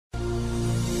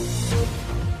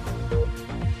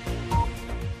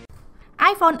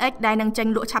iPhone X ដែលនឹងចេញ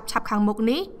លក់ឆាប់ៗខាងមុខ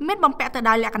នេះមានបំពាក់ទៅ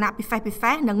ដោយលក្ខណៈពិសេ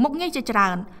សនិងមុខងារជាច្រើ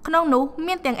នក្នុងនោះ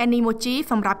មានទាំង Emoji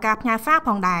សម្រាប់ការផ្ញើសារផ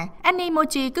ងដែរ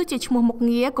Emoji គឺជាឈ្មោះមុខ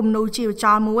ងារគំនូរជីវច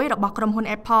លមួយរបស់ក្រុមហ៊ុន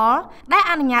Apple ដែល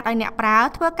អនុញ្ញាតឲ្យអ្នកប្រើ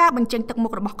ធ្វើការបញ្ចេញទឹកមុ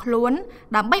ខរបស់ខ្លួន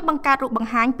ដើម្បីបង្កើតរូបបង្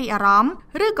ហាញពីអារម្មណ៍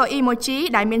ឬក៏ Emoji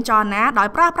ដែលមានចលនាដោយ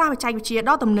ប្រើប្រាស់បច្ចេកវិទ្យា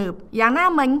ដ៏ទំនើបយ៉ាងណា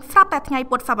មិញស្រាប់តែថ្ងៃ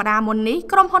ពុធសប្តាហ៍មុននេះ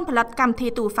ក្រុមហ៊ុនផលិតកម្មវិធី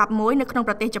ទូរស័ព្ទមួយនៅក្នុង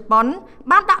ប្រទេសជប៉ុន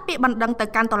បានដាក់ពាក្យបណ្ដឹងទៅ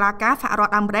កាន់តុលាការសហរដ្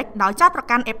ឋអាមេរិកដោយចោទប្រ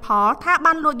កាន់ Apple ថា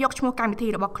បានលួចយកឈ្មោះកម្មវិធី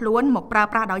របស់ខ្លួនមកប្រើ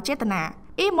ប្រាស់ដោយចេតនា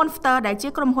Monster ដែលជា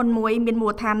ក្រុមហ៊ុនមួយមានមូ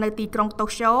លដ្ឋាននៅទីក្រុង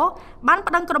Tokyo បាន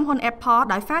ប្តឹងក្រុមហ៊ុន Apple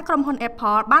ដោយសារក្រុមហ៊ុន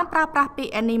Apple បានប្រើប្រាស់ពាក្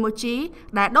យ Emoji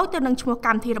ដែលដូចទៅនឹងឈ្មោះក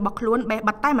ម្មវិធីរបស់ខ្លួនបេះ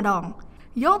បិទតែម្ដង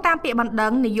យោងតាមពាក្យបណ្ដឹ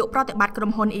ងនាយកប្រតិបត្តិក្រុ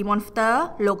មហ៊ុន Monster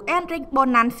លោក Enric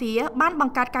Bonancia បានប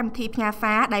ង្កើតកម្មវិធីផ្ញើ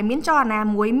សារដែលមានចលនា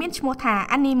មួយមានឈ្មោះថា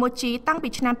Animoji តាំងពី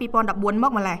ឆ្នាំ 2014 ម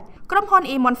កម្លេះក្រុមហ៊ុន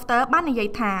Monster បាននិយាយ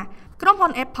ថាក្រុមហ៊ុ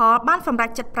ន Apple បានសម្រេច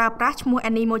ចិត្តប្រើប្រាស់ឈ្មោះ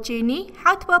Animoji នេះ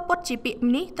ហើយធ្វើពុតជាពាក្យ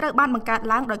នេះត្រូវបានបង្កើត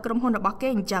ឡើងដោយក្រុមហ៊ុនរបស់គេ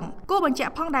អញ្ចឹងគួរបញ្ជា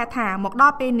ក់ផងដែរថាមកដ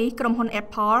ល់ពេលនេះក្រុមហ៊ុន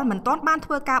Apple មិនទាន់បាន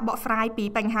ធ្វើការបកស្រាយពី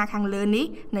បញ្ហាខាងលើនេះ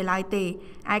នៅឡើយទេ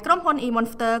ហើយក្រុមហ៊ុន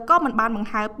Monster ក៏មិនបានបង្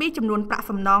ហើបពីចំនួនប្រាក់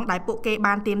សំណងដែលពួកគេ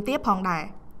បានទាមទារផងដែរ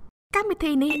កម្មវិ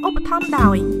ធីនេះឧបត្ថម្ភដោ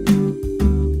យ